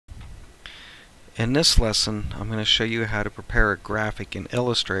In this lesson, I'm going to show you how to prepare a graphic in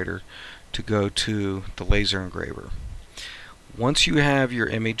Illustrator to go to the laser engraver. Once you have your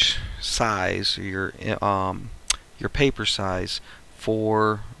image size, or your paper size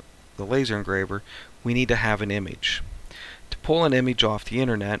for the laser engraver, we need to have an image. To pull an image off the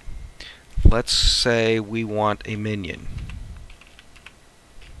internet, let's say we want a minion.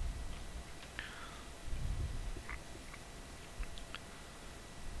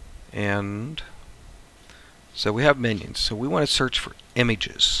 And so we have minions, so we want to search for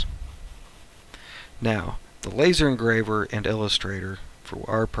images. Now, the laser engraver and Illustrator, for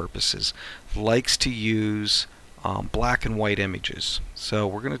our purposes, likes to use black and white images. So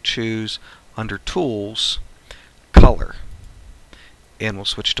we're going to choose under Tools, Color, and we'll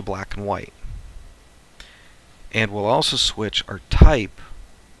switch to black and white. And we'll also switch our type,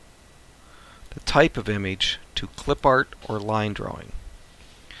 the type of image, to clip art or line drawing.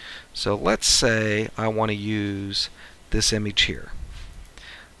 So let's say I want to use this image here.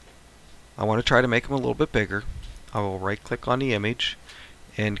 I want to try to make them a little bit bigger. I will right click on the image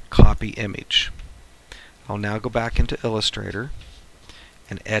and copy image. I'll now go back into Illustrator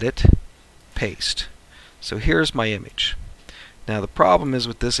and edit, paste. So here's my image. Now the problem is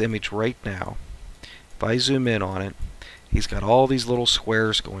with this image right now, if I zoom in on it, he's got all these little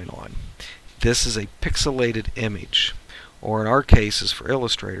squares going on. This is a pixelated image, or in our case is for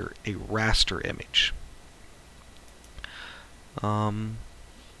Illustrator, a raster image.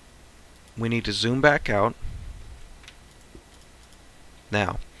 We need to zoom back out.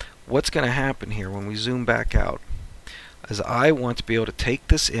 Now, what's going to happen here when we zoom back out is I want to be able to take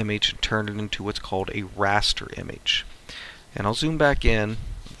this image and turn it into what's called a raster image. And I'll zoom back in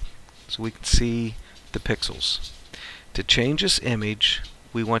so we can see the pixels. To change this image,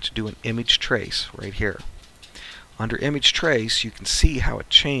 we want to do an image trace right here. Under image trace, you can see how it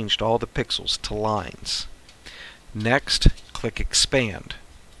changed all the pixels to lines. Next, click expand.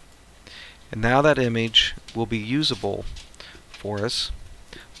 And now that image will be usable for us,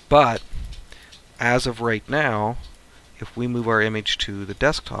 but as of right now, if we move our image to the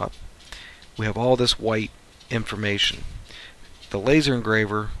desktop, we have all this white information. The laser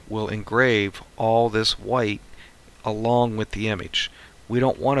engraver will engrave all this white along with the image. We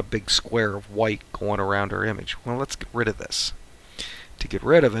don't want a big square of white going around our image. Well, let's get rid of this. To get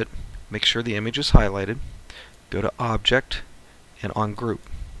rid of it, make sure the image is highlighted, go to Object, and on Group.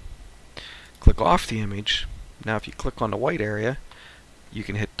 Click off the image. Now if you click on the white area, you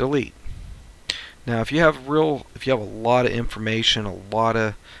can hit delete. Now if you have a lot of information, a lot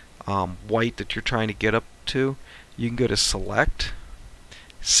of white that you're trying to get up to, you can go to Select,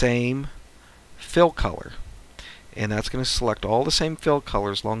 Same, Fill Color. And that's going to select all the same fill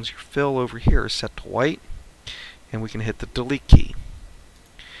colors as long as your fill over here is set to white, and we can hit the delete key.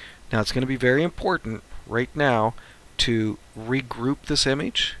 Now it's going to be very important right now to regroup this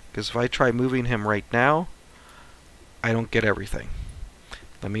image, because if I try moving him right now, I don't get everything.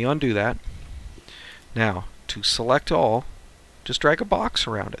 Let me undo that. Now to select all, just drag a box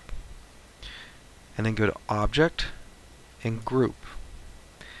around it and then go to Object and Group,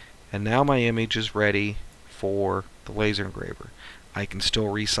 and now my image is ready for the laser engraver. I can still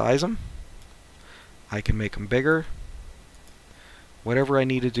resize them, I can make them bigger, whatever I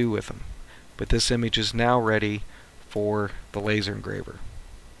need to do with them, but this image is now ready for the laser engraver.